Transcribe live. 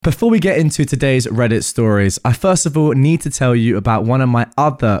Before we get into today's Reddit stories, I first of all need to tell you about one of my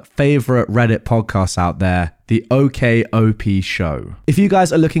other favorite Reddit podcasts out there, the OKOP Show. If you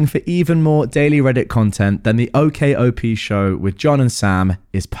guys are looking for even more daily Reddit content, then the OKOP Show with John and Sam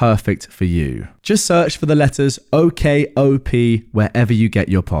is perfect for you. Just search for the letters OKOP wherever you get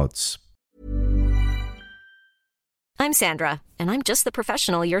your pods. I'm Sandra, and I'm just the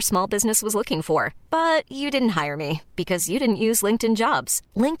professional your small business was looking for. But you didn't hire me because you didn't use LinkedIn Jobs.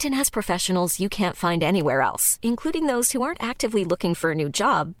 LinkedIn has professionals you can't find anywhere else, including those who aren't actively looking for a new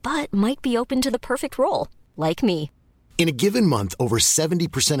job, but might be open to the perfect role, like me. In a given month, over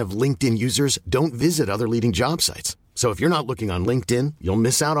 70% of LinkedIn users don't visit other leading job sites. So if you're not looking on LinkedIn, you'll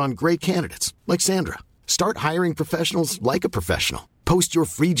miss out on great candidates like Sandra. Start hiring professionals like a professional. Post your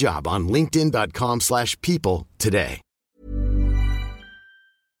free job on linkedin.com/people today.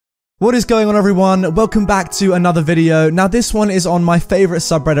 What is going on, everyone? Welcome back to another video. Now this one is on my favorite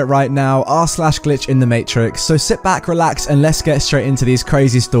subreddit right now, r/glitch in the matrix. So sit back, relax, and let's get straight into these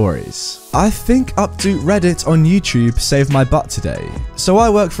crazy stories. I think Updo Reddit on YouTube saved my butt today. So I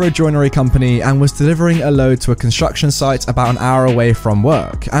work for a joinery company and was delivering a load to a construction site about an hour away from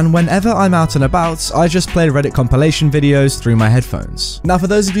work. And whenever I'm out and about, I just play Reddit compilation videos through my headphones. Now for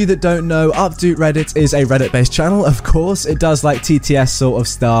those of you that don't know, Updo Reddit is a Reddit based channel. Of course, it does like TTS sort of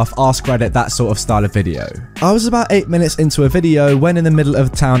stuff, Ask Reddit, that sort of style of video. I was about 8 minutes into a video when in the middle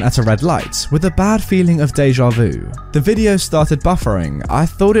of town at a red light, with a bad feeling of deja vu. The video started buffering. I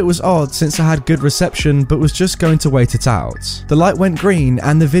thought it was odd since I had good reception but was just going to wait it out. The light went green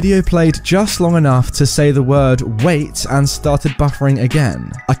and the video played just long enough to say the word wait and started buffering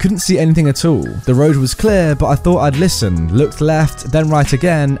again. I couldn't see anything at all. The road was clear, but I thought I'd listen, looked left, then right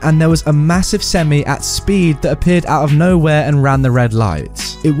again, and there was a massive semi at speed that appeared out of nowhere and ran the red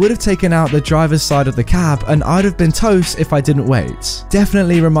light. It would have taken out the driver's side of the cab and I'd have been toast if I didn't wait.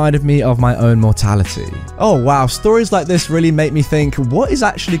 Definitely reminded me of my own mortality. Oh wow, stories like this really make me think, what is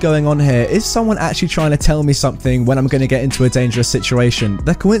actually going on here? Is someone actually trying to tell me something when I'm going to get into a dangerous situation?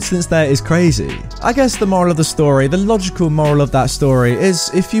 The coincidence there is crazy. I guess the moral of the story, the logical moral of that story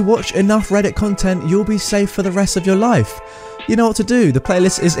is if you watch enough Reddit content, you'll be safe for the rest of your life. You know what to do. The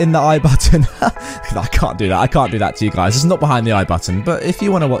playlist is in the I button. I can't do that. I can't do that to you guys. It's not behind the I button, but if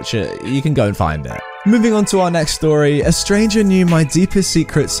you want to watch it, you can go and find it. Moving on to our next story, a stranger knew my deepest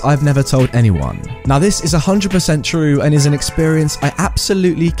secrets I've never told anyone. Now this is 100% true and is an experience I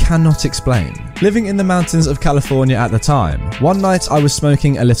absolutely cannot explain. Living in the mountains of California at the time, one night I was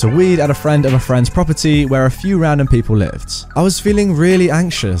smoking a little weed at a friend of a friend's property where a few random people lived. I was feeling really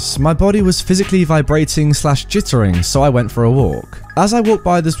anxious. My body was physically vibrating / jittering, so I went for a walk. As I walked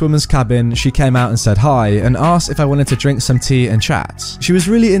by this woman's cabin, she came out and said hi and asked if I wanted to drink some tea and chat. She was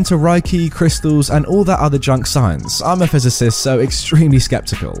really into Reiki, crystals, and all that other junk science. I'm a physicist, so extremely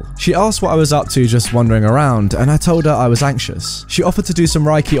skeptical. She asked what I was up to just wandering around, and I told her I was anxious. She offered to do some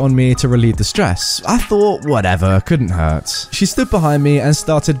Reiki on me to relieve the stress. I thought, whatever, couldn't hurt. She stood behind me and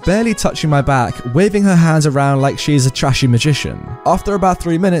started barely touching my back, waving her hands around like she's a trashy magician. After about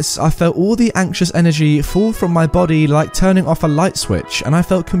 3 minutes, I felt all the anxious energy fall from my body like turning off a light switch, and I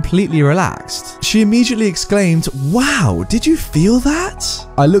felt completely relaxed. She immediately exclaimed, "Wow, did you feel that?"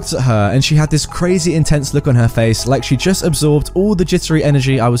 I looked at her and she had this crazy intense look on her face like she just absorbed all the jittery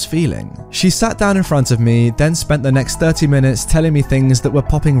energy I was feeling. She sat down in front of me, then spent the next 30 minutes telling me things that were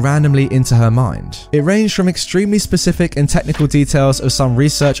popping randomly into her mind. It ranged from extremely specific and technical details of some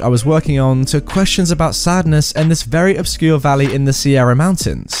research I was working on to questions about sadness and this very obscure valley in the Sierra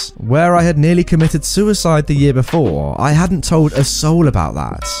Mountains, where I had nearly committed suicide the year before. I hadn't told a soul about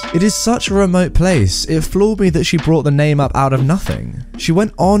that. It is such a remote place. It floored me that she brought the name up out of nothing. She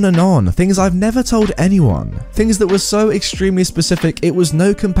went on and on, things I've never told anyone. Things that were so extremely specific, it was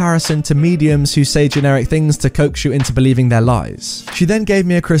no comparison to mediums who say generic things to coax you into believing their lies. She then gave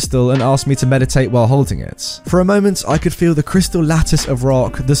me a crystal and asked me to meditate while holding it. For a moment, I could feel the crystal lattice of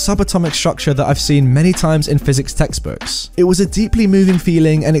rock, the subatomic structure that I've seen many times in physics textbooks. It was a deeply moving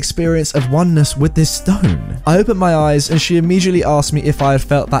feeling and experience of oneness with this stone. I opened my eyes and she immediately asked me if I had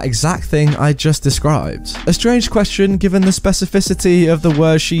felt that exact thing I just described. A strange question given the specificity of the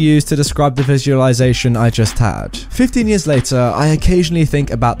words she used to describe the visualization I just had. 15 years later, I occasionally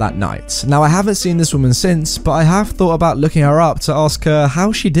think about that night. Now I haven't seen this woman since, but I have thought about looking her up to ask her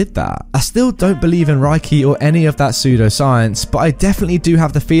how she did that. I still don't believe in Reiki or any of that pseudoscience, but I definitely do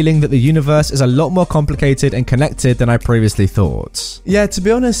have the feeling that the universe is a lot more complicated and connected than I previously thought. Yeah, to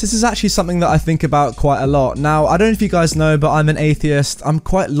be honest, this is actually something that I think about quite a lot. Now, I don't know if you guys know, but I'm an atheist. I'm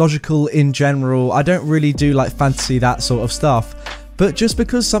quite logical in general. I don't really do like fantasy, that sort of stuff. But just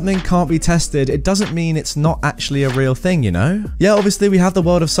because something can't be tested, it doesn't mean it's not actually a real thing, you know? Yeah, obviously we have the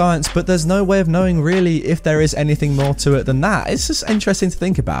world of science, but there's no way of knowing really if there is anything more to it than that. It's just interesting to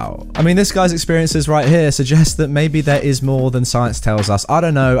think about. I mean, this guy's experiences right here suggest that maybe there is more than science tells us. I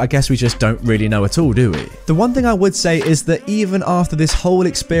don't know, I guess we just don't really know at all, do we? The one thing I would say is that even after this whole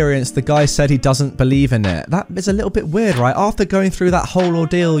experience, the guy said he doesn't believe in it. That is a little bit weird, right? After going through that whole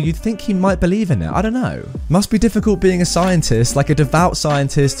ordeal, you'd think he might believe in it. I don't know. Must be difficult being a scientist, like a devout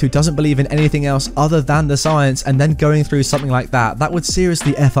scientist who doesn't believe in anything else other than the science, and then going through something like that. That would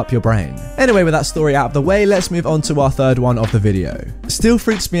seriously F up your brain. Anyway, with that story out of the way, let's move on to our third one of the video. Still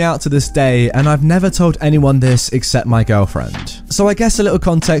freaks me out to this day, and I've never told anyone this except my girlfriend. So I guess a little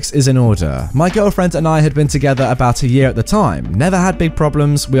context is in order. My girlfriend and I had been together about a year at the time. Never had big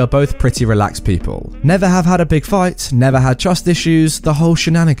problems, we are both pretty relaxed people. Never have had a big fight, never had trust issues, the whole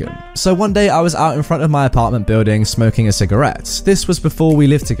shenanigan. So one day I was out in front of my apartment building smoking a cigarette. This was before we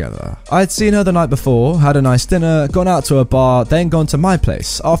lived together. I had seen her the night before, had a nice dinner, gone out to a bar, then gone to my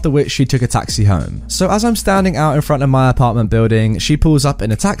place, after which she took a taxi home. So as I'm standing out in front of my apartment building, she pulls up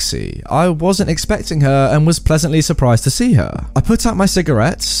in a taxi. I wasn't expecting her and was pleasantly surprised to see her. I put out my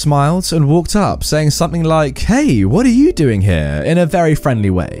cigarette, smiled, and walked up, saying something like, "Hey, what are you doing here?" in a very friendly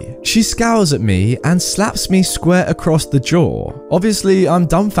way. She scowls at me and slaps me square across the jaw. Obviously, I'm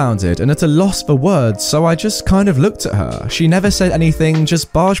dumbfounded and at a loss for words, so I just kind of looked at her. She never said anything,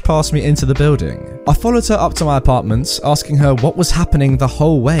 just barged past me into the building. I followed her up to my apartment, asking her what was happening the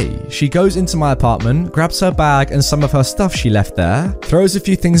whole way. She goes into my apartment, grabs her bag and some of her stuff she left there, throws a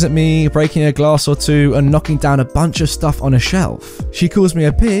few things at me, breaking a glass or two and knocking down a bunch of stuff on a shelf. She calls me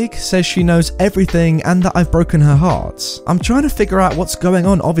a pig, says she knows everything and that I've broken her heart. I'm trying to figure out what's going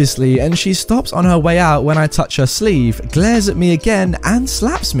on, obviously, and she stops on her way out when I touch her sleeve, glares at me again and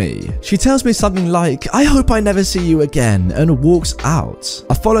slaps me. She tells me something like, "I hope I never see you again," and walks out.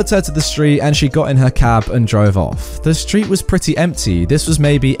 I followed her to the street and she got in her cab and drove off. The street was pretty empty. This was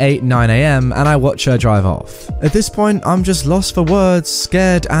maybe 8-9 a.m. and I watch her drive off. At this point, I'm just lost for words,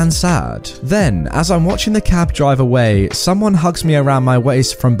 scared and sad. Then, as I'm watching the cab drive away, someone hugs me around my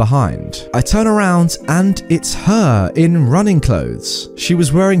waist from behind. I turn around and it's her in running clothes. She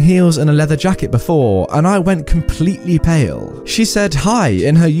was wearing heels and a leather jacket before, and I went completely pale. She said hi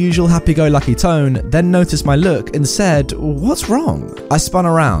in her usual happy-go-lucky tone, then noticed my look and said, "What's wrong?" I spun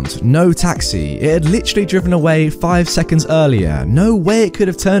around. No taxi. It had literally driven away 5 seconds earlier. No way it could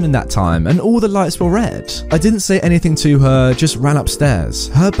have turned in that time, and all the lights were red. I didn't say anything to her, just ran upstairs.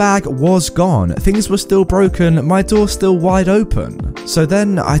 Her bag was gone. Things were still broken, my door still wide open. So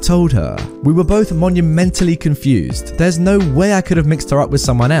then I told her. We were both monumentally confused. There's no way I could have mixed her up with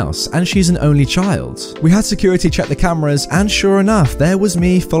someone else, and she's an only child. We had security check the cameras, and sure enough, there was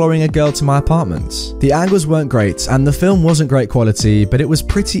me following a girl to my apartment. The angles weren't great, and the film wasn't great quality, but it was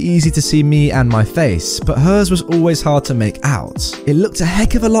pretty easy to see me and my face, but hers was always hard to make out. It looked a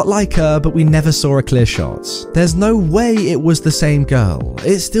heck of a lot like her, but we never saw a clear shot. There's no way it was the same girl.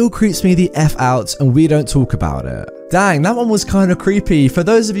 It still creeps me the F out, and we don't talk about it. Dang, that one was kind of creepy. For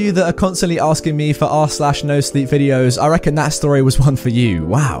those of you that are constantly asking me for r/no sleep videos, I reckon that story was one for you.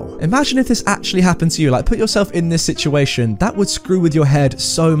 Wow. Imagine if this actually happened to you. Like, put yourself in this situation. That would screw with your head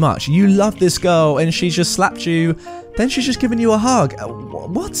so much. You love this girl and she just slapped you. Then she's just given you a hug.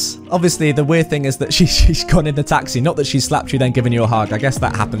 What? Obviously, the weird thing is that she's gone in the taxi. Not that she slapped you then given you a hug. I guess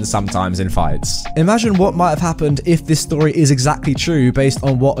that happens sometimes in fights. Imagine what might have happened if this story is exactly true based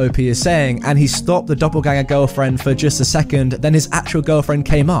on what OP is saying, and he stopped the doppelganger girlfriend for just a second, then his actual girlfriend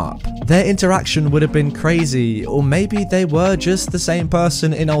came up. Their interaction would have been crazy, or maybe they were just the same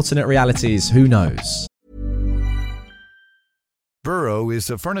person in alternate realities. Who knows? Burrow is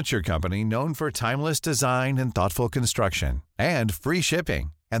a furniture company known for timeless design and thoughtful construction, and free shipping,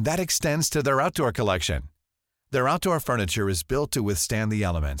 and that extends to their outdoor collection. Their outdoor furniture is built to withstand the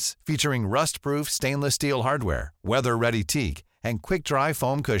elements, featuring rust-proof stainless steel hardware, weather-ready teak, and quick-dry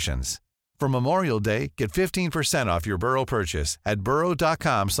foam cushions. For Memorial Day, get 15% off your Burrow purchase at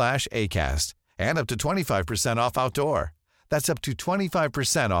burrow.com/ACAST, and up to 25% off outdoor. That's up to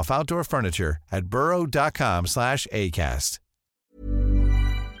 25% off outdoor furniture at burrow.com/ACAST.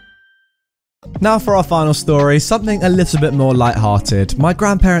 Now for our final story, something a little bit more lighthearted. My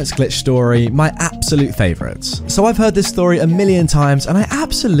grandparents' glitch story, my absolute favourite. So I've heard this story a million times and I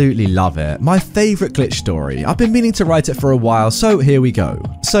absolutely love it. My favourite glitch story. I've been meaning to write it for a while, so here we go.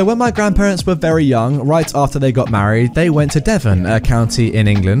 So when my grandparents were very young, right after they got married, they went to Devon, a county in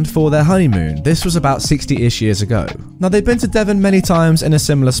England, for their honeymoon. This was about 60-ish years ago. Now they've been to Devon many times in a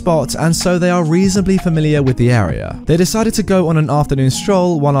similar spot, and so they are reasonably familiar with the area. They decided to go on an afternoon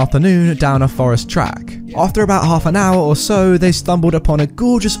stroll one afternoon down a forest track. After about half an hour or so, they stumbled upon a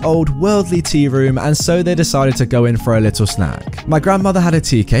gorgeous old worldly tea room, and so they decided to go in for a little snack. My grandmother had a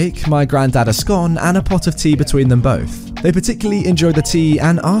tea cake, my granddad a scone, and a pot of tea between them both. They particularly enjoyed the tea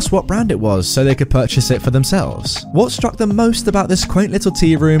and asked what brand it was so they could purchase it for themselves. What struck them most about this quaint little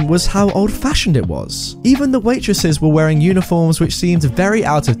tea room was how old-fashioned it was. Even the waitresses were wearing uniforms which seemed very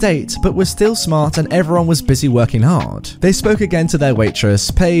out of date, but were still smart, and everyone was busy working hard. They spoke again to their waitress,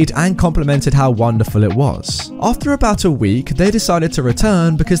 paid, and complimented how wonderful it was. After about a week, they decided to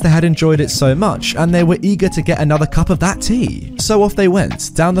return because they had enjoyed it so much and they were eager to get another cup of that tea. So off they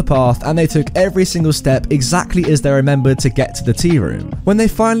went, down the path, and they took every single step exactly as they remembered to get to the tea room. When they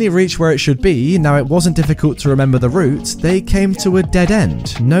finally reached where it should be, now it wasn't difficult to remember the route, they came to a dead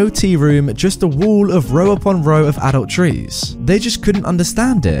end. No tea room, just a wall of row upon row of adult trees. They just couldn't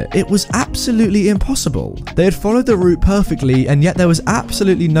understand it. It was absolutely impossible. They had followed the route perfectly, and yet there was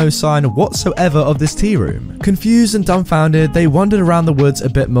absolutely no sign whatsoever of this tea room. Confused and dumbfounded, they wandered around the woods a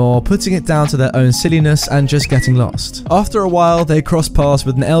bit more, putting it down to their own silliness and just getting lost. After a while, they crossed paths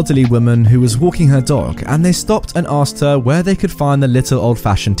with an elderly woman who was walking her dog, and they stopped and asked her where they could find the little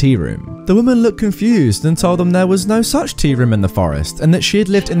old-fashioned tea room. The woman looked confused and told them there was no such tea room in the forest, and that she had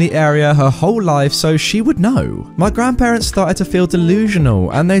lived in the area her whole life, so she would know. My grandparents started to feel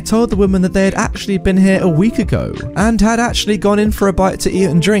delusional, and they told the woman that they had actually been here a week ago and had actually gone in for a bite to eat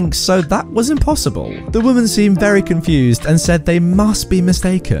and drink, so that was impossible. The woman seemed very confused and said they must be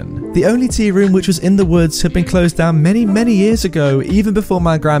mistaken. The only tea room which was in the woods had been closed down many years ago, even before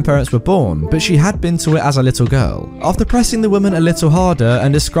my grandparents were born, but she had been to it as a little girl. After pressing the woman a little harder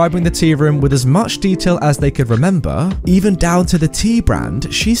and describing the tea room with as much detail as they could remember, even down to the tea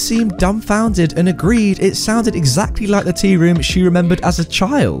brand, she seemed dumbfounded and agreed it sounded exactly like the tea room she remembered as a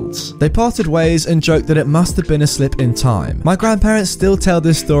child. They parted ways and joked that it must have been a slip in time. My grandparents still tell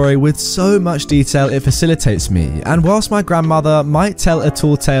this story with so much detail it facilitates me, and whilst my grandmother might tell a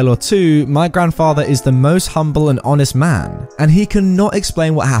tall tale or two, my grandfather is the most humble and honest man, and he cannot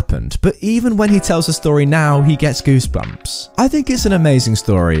explain what happened, but even when he tells the story now, he gets goosebumps. I think it's an amazing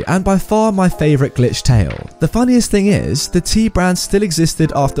story, and by far my favourite glitch tale. The funniest thing is, the tea brand still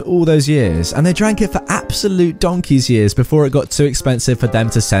existed after all those years, and they drank it for absolute donkey's years before it got too expensive for them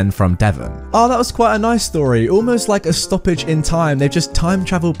to send from Devon. Oh, that was quite a nice story, almost like a stoppage in time. They've just time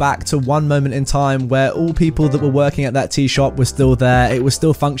travelled back to one moment in time where all people that were working at that tea shop were still there, it was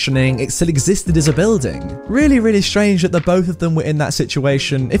still functioning, it still existed as a building. Really strange that the both of them were in that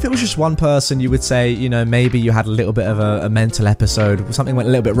situation. If it was just one person, you would say, you know, maybe you had a little bit of a mental episode, something went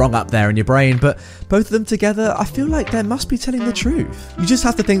a little bit wrong up there in your brain, but both of them together, I feel like they must be telling the truth. You just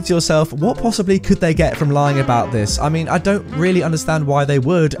have to think to yourself, what possibly could they get from lying about this? I mean, I don't really understand why they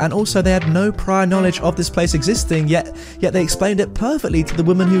would, and also they had no prior knowledge of this place existing, yet they explained it perfectly to the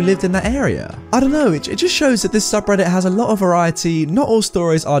woman who lived in that area. I don't know, it just shows that this subreddit has a lot of variety. Not all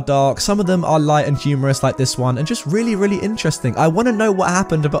stories are dark, some of them are light and humorous like this one, and just really interesting. I want to know what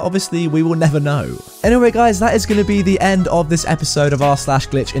happened, but obviously we will never know. Anyway guys, that is going to be the end of this episode of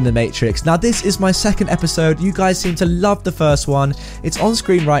r/glitch in the Matrix. Now this is my second episode. You guys seem to love the first one. It's on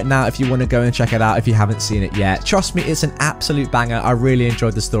screen right now if you want to go and check it out if you haven't seen it yet. Trust me, it's an absolute banger. I really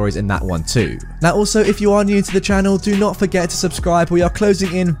enjoyed the stories in that one too. Now also, if you are new to the channel, do not forget to subscribe. We are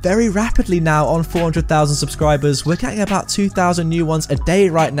closing in very rapidly now on 400,000 subscribers. We're getting about 2,000 new ones a day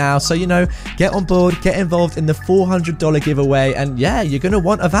right now, so you know, get on board, get involved in the $400 giveaway, and yeah, you're gonna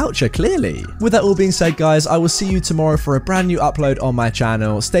want a voucher, clearly. With that all being said guys, I will see you tomorrow for a brand new upload on my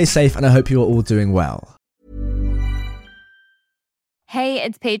channel. Stay safe, and I hope you are all doing well. Hey,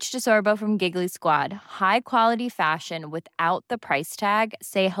 it's Paige DeSorbo from Giggly Squad. High quality fashion without the price tag.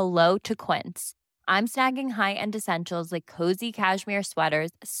 Say hello to Quince. I'm snagging high-end essentials like cozy cashmere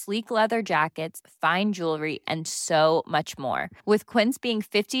sweaters, sleek leather jackets, fine jewelry, and so much more. With Quince being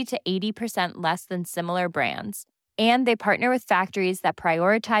 50 to 80% less than similar brands. And they partner with factories that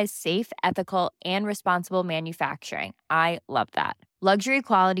prioritize safe, ethical, and responsible manufacturing. I love that. Luxury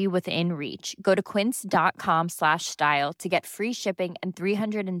quality within reach. Go to quince.com/style to get free shipping and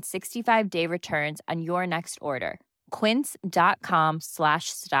 365-day returns on your next order.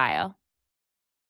 Quince.com/style.